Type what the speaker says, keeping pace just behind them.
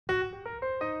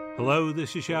Hello,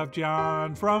 this is Chef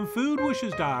John from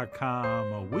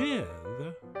foodwishes.com with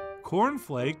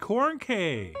Cornflake Corn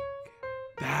Cake.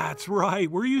 That's right,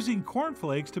 we're using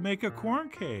cornflakes to make a corn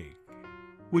cake,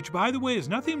 which by the way is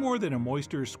nothing more than a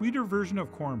moister, sweeter version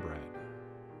of cornbread.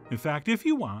 In fact, if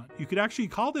you want, you could actually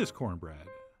call this cornbread,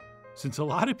 since a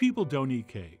lot of people don't eat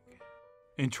cake.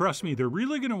 And trust me, they're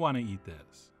really going to want to eat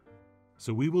this.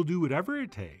 So we will do whatever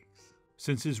it takes,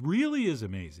 since this really is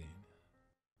amazing.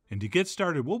 And to get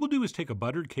started, what we'll do is take a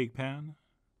buttered cake pan,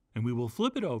 and we will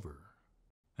flip it over.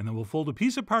 And then we'll fold a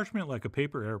piece of parchment like a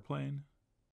paper airplane,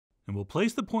 and we'll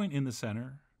place the point in the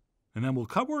center, and then we'll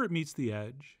cut where it meets the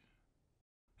edge.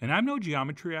 And I'm no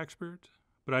geometry expert,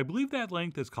 but I believe that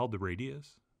length is called the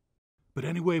radius. But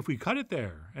anyway, if we cut it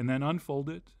there and then unfold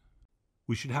it,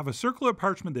 we should have a circular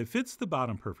parchment that fits the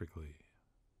bottom perfectly,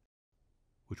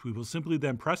 which we will simply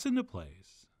then press into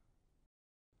place.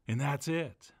 And that's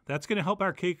it. That's going to help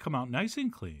our cake come out nice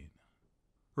and clean.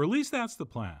 Or at least that's the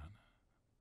plan.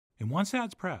 And once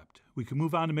that's prepped, we can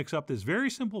move on to mix up this very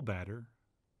simple batter,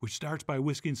 which starts by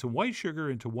whisking some white sugar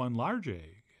into one large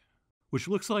egg, which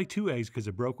looks like 2 eggs because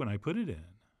it broke when I put it in.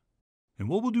 And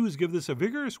what we'll do is give this a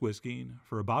vigorous whisking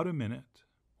for about a minute,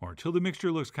 or until the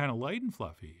mixture looks kind of light and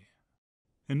fluffy.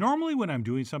 And normally when I'm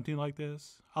doing something like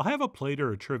this, I'll have a plate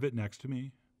or a trivet next to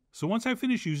me. So once I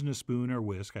finish using a spoon or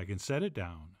whisk, I can set it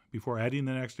down before adding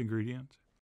the next ingredient.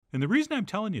 And the reason I'm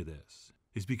telling you this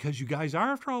is because you guys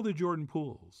are, after all, the Jordan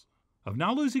Pools of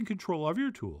not losing control of your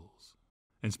tools.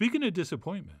 And speaking of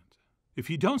disappointment, if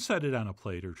you don't set it on a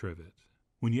plate or trivet,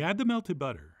 when you add the melted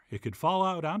butter, it could fall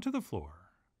out onto the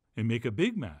floor and make a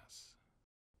big mess.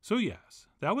 So yes,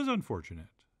 that was unfortunate.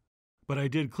 But I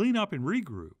did clean up and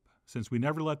regroup since we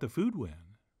never let the food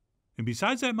win. And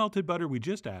besides that melted butter we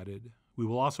just added, we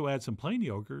will also add some plain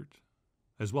yogurt,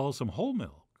 as well as some whole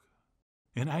milk.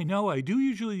 And I know I do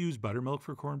usually use buttermilk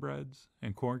for cornbreads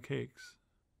and corn cakes,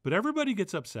 but everybody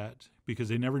gets upset because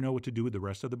they never know what to do with the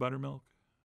rest of the buttermilk.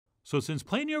 So since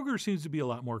plain yogurt seems to be a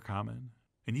lot more common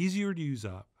and easier to use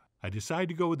up, I decided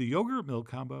to go with the yogurt-milk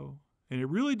combo, and it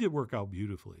really did work out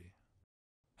beautifully.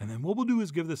 And then what we'll do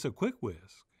is give this a quick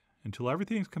whisk until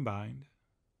everything's combined,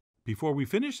 before we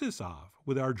finish this off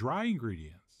with our dry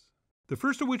ingredients. The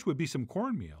first of which would be some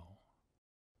cornmeal.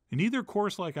 And either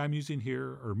coarse like I'm using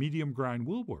here or medium grind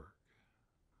will work.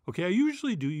 Okay, I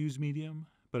usually do use medium,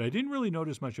 but I didn't really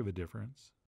notice much of a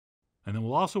difference. And then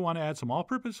we'll also want to add some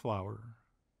all-purpose flour,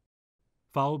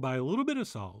 followed by a little bit of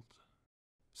salt,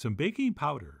 some baking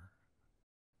powder,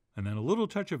 and then a little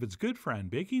touch of its good friend,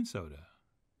 baking soda.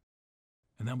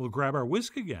 And then we'll grab our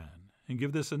whisk again and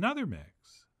give this another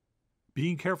mix,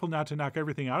 being careful not to knock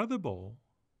everything out of the bowl.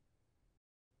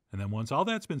 And then once all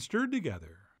that's been stirred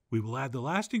together, we will add the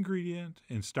last ingredient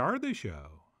and star of the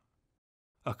show,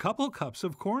 a couple cups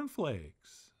of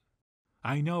cornflakes.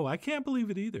 I know, I can't believe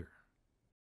it either.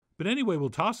 But anyway, we'll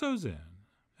toss those in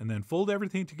and then fold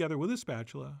everything together with a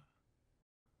spatula.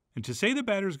 And to say the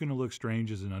batter is going to look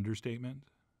strange is an understatement.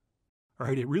 All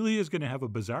right, it really is going to have a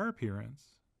bizarre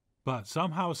appearance, but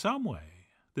somehow, someway,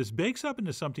 this bakes up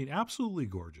into something absolutely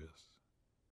gorgeous.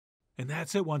 And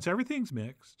that's it. Once everything's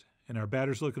mixed, and our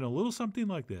batter's looking a little something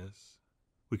like this,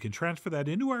 we can transfer that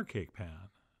into our cake pan,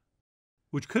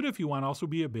 which could, if you want, also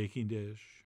be a baking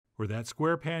dish, or that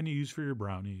square pan you use for your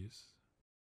brownies.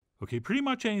 Okay, pretty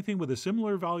much anything with a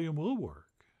similar volume will work.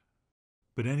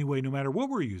 But anyway, no matter what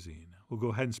we're using, we'll go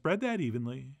ahead and spread that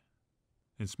evenly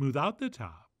and smooth out the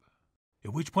top,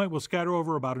 at which point we'll scatter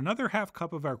over about another half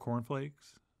cup of our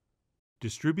cornflakes,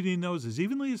 distributing those as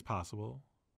evenly as possible.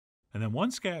 And then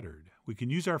once scattered, we can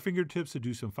use our fingertips to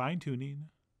do some fine-tuning,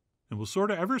 and we'll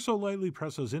sort of ever so lightly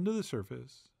press those into the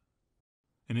surface.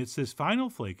 And it's this final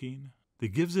flaking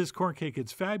that gives this corn cake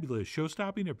its fabulous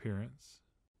show-stopping appearance,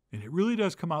 and it really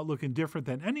does come out looking different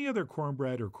than any other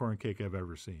cornbread or corn cake I've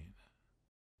ever seen.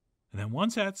 And then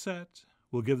once that's set,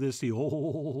 we'll give this the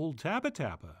old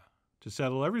tappa-tappa to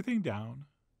settle everything down,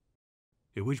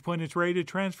 at which point it's ready to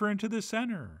transfer into the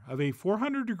center of a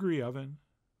 400-degree oven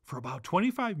for about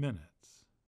 25 minutes,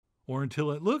 or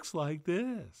until it looks like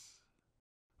this.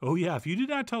 Oh yeah, if you did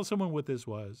not tell someone what this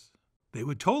was, they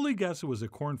would totally guess it was a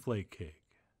cornflake cake.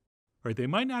 Right, they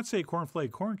might not say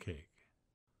cornflake corn cake,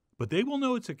 but they will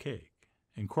know it's a cake,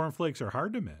 and cornflakes are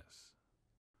hard to miss.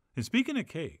 And speaking of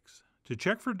cakes, to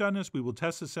check for doneness, we will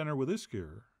test the center with a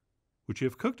skewer, which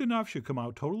if cooked enough should come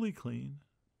out totally clean,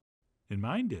 and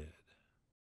mine did.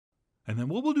 And then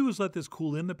what we'll do is let this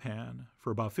cool in the pan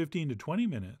for about 15 to 20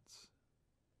 minutes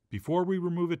before we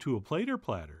remove it to a plate or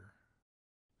platter.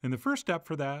 And the first step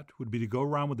for that would be to go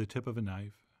around with the tip of a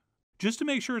knife, just to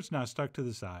make sure it's not stuck to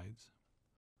the sides.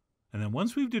 And then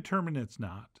once we've determined it's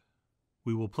not,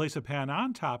 We will place a pan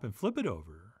on top and flip it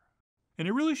over, and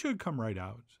it really should come right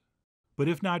out. But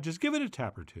if not, just give it a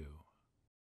tap or two.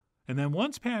 And then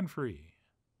once pan-free,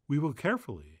 we will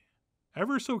carefully,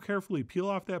 ever so carefully peel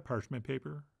off that parchment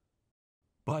paper.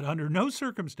 But under no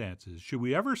circumstances should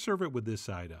we ever serve it with this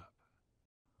side up.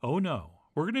 Oh no,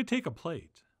 we're going to take a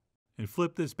plate and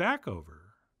flip this back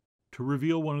over to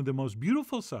reveal one of the most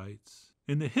beautiful sights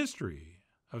in the history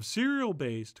of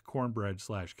cereal-based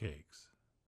cornbread/cakes.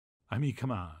 I mean,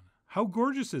 come on, how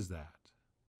gorgeous is that?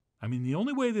 I mean, the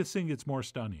only way this thing gets more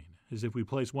stunning is if we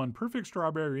place one perfect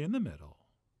strawberry in the middle,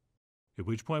 at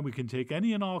which point we can take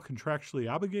any and all contractually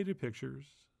obligated pictures,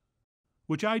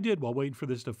 which I did while waiting for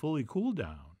this to fully cool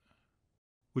down,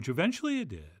 which eventually it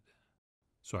did.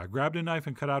 So I grabbed a knife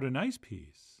and cut out a nice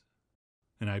piece,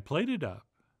 and I plated up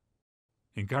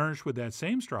and garnished with that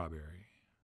same strawberry.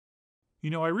 You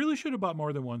know, I really should have bought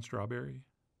more than one strawberry.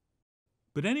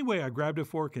 But anyway, I grabbed a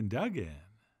fork and dug in.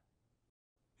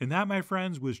 And that, my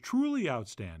friends, was truly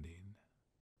outstanding.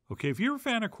 Okay, if you're a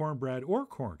fan of cornbread or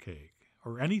corn cake,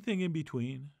 or anything in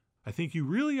between, I think you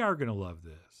really are going to love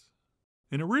this.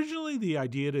 And originally the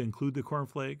idea to include the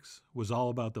cornflakes was all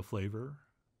about the flavor,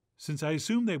 since I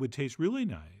assumed they would taste really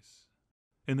nice.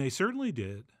 And they certainly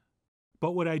did.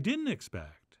 But what I didn't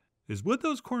expect is what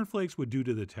those cornflakes would do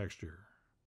to the texture,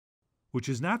 which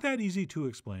is not that easy to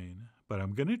explain, but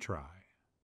I'm going to try.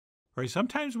 Right,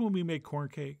 sometimes when we make corn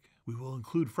cake, we will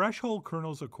include fresh whole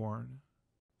kernels of corn.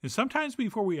 And sometimes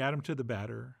before we add them to the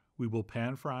batter, we will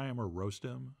pan fry them or roast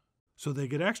them so they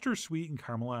get extra sweet and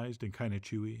caramelized and kind of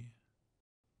chewy.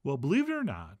 Well, believe it or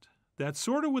not, that's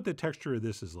sort of what the texture of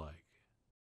this is like.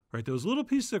 Right, those little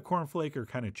pieces of cornflake are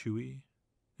kind of chewy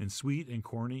and sweet and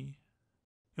corny.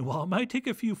 And while it might take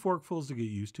a few forkfuls to get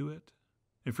used to it,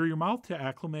 and for your mouth to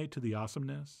acclimate to the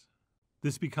awesomeness,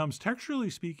 this becomes,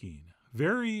 texturally speaking,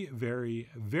 very, very,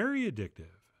 very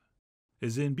addictive.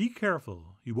 As in, be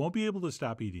careful, you won't be able to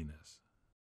stop eating this.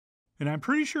 And I'm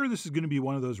pretty sure this is going to be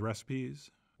one of those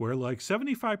recipes where like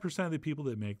 75% of the people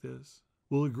that make this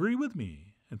will agree with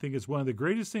me and think it's one of the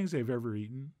greatest things they've ever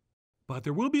eaten. But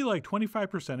there will be like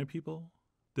 25% of people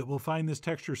that will find this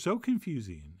texture so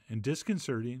confusing and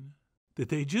disconcerting that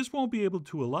they just won't be able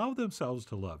to allow themselves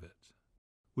to love it,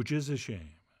 which is a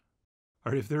shame.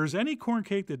 All right, if there is any corn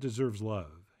cake that deserves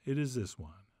love, it is this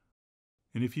one.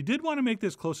 And if you did want to make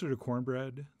this closer to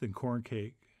cornbread than corn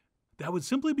cake, that would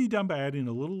simply be done by adding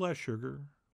a little less sugar,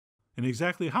 and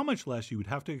exactly how much less you would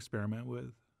have to experiment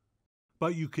with.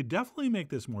 But you could definitely make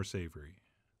this more savory.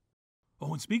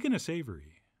 Oh, and speaking of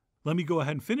savory, let me go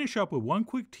ahead and finish up with one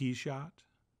quick tease shot,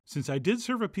 since I did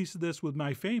serve a piece of this with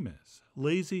my famous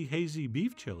Lazy Hazy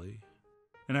Beef Chili.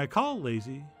 And I call it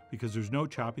lazy because there's no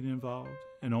chopping involved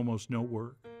and almost no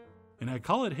work. And I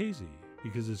call it hazy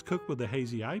because it's cooked with a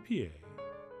hazy IPA.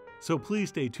 So please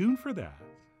stay tuned for that.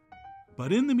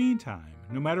 But in the meantime,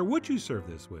 no matter what you serve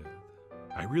this with,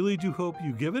 I really do hope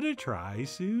you give it a try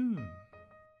soon.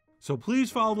 So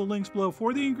please follow the links below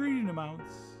for the ingredient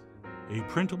amounts, a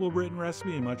printable written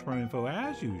recipe, and much more info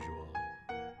as usual.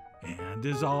 And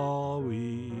as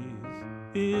always,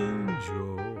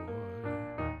 enjoy.